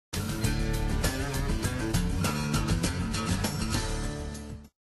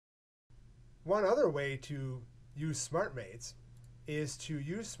one other way to use SmartMates is to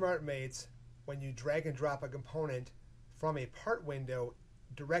use SmartMates when you drag and drop a component from a part window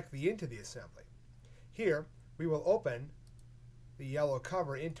directly into the assembly. Here, we will open the yellow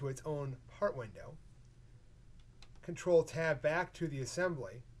cover into its own part window, Control-Tab back to the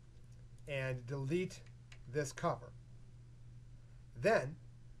assembly, and delete this cover. Then,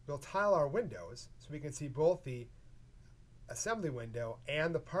 we'll tile our windows so we can see both the assembly window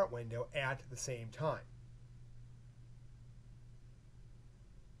and the part window at the same time.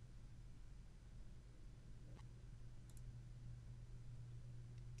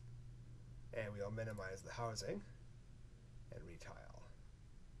 And we'll minimize the housing and retile.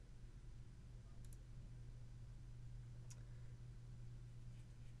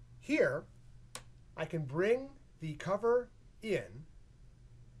 Here, I can bring the cover in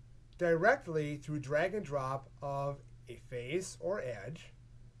directly through drag and drop of a face or edge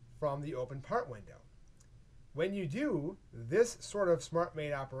from the open part window. When you do this sort of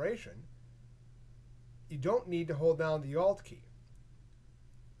SmartMate operation, you don't need to hold down the Alt key.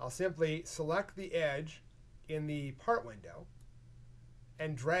 I'll simply select the edge in the part window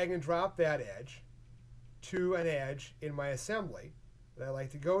and drag and drop that edge to an edge in my assembly that I like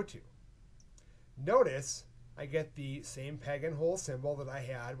to go to. Notice I get the same peg and hole symbol that I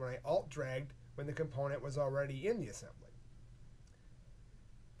had when I Alt-dragged when the component was already in the assembly.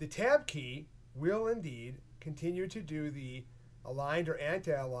 The Tab key will indeed continue to do the aligned or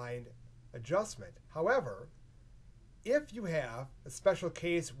anti-aligned adjustment. However, if you have a special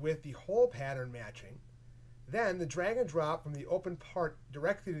case with the hole pattern matching, then the drag and drop from the open part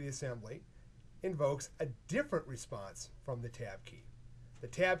directly to the assembly invokes a different response from the Tab key. The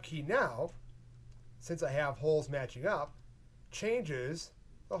Tab key now, since I have holes matching up, changes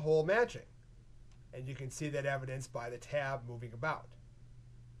the hole matching. And you can see that evidenced by the tab moving about.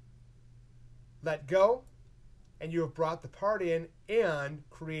 Let go, and you have brought the part in and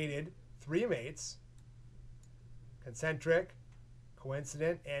created three mates: concentric,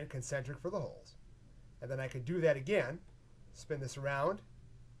 coincident, and concentric for the holes. And then I can do that again, spin this around,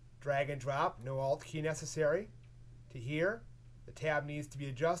 drag and drop, no Alt key necessary, to here. The tab needs to be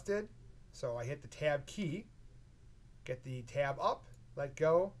adjusted, so I hit the Tab key, get the tab up, let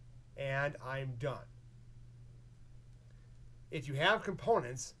go, and I'm done. If you have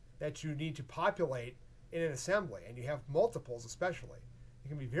components that you need to populate in an assembly, and you have multiples especially, it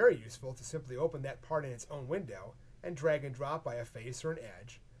can be very useful to simply open that part in its own window and drag and drop by a face or an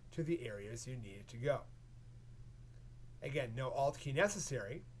edge to the areas you need it to go. Again, no Alt key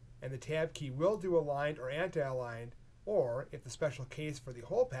necessary, and the Tab key will do aligned or anti-aligned, or if the special case for the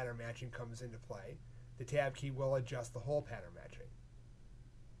hole pattern matching comes into play, the Tab key will adjust the hole pattern matching.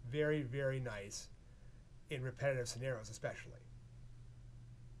 Very, very nice in repetitive scenarios especially.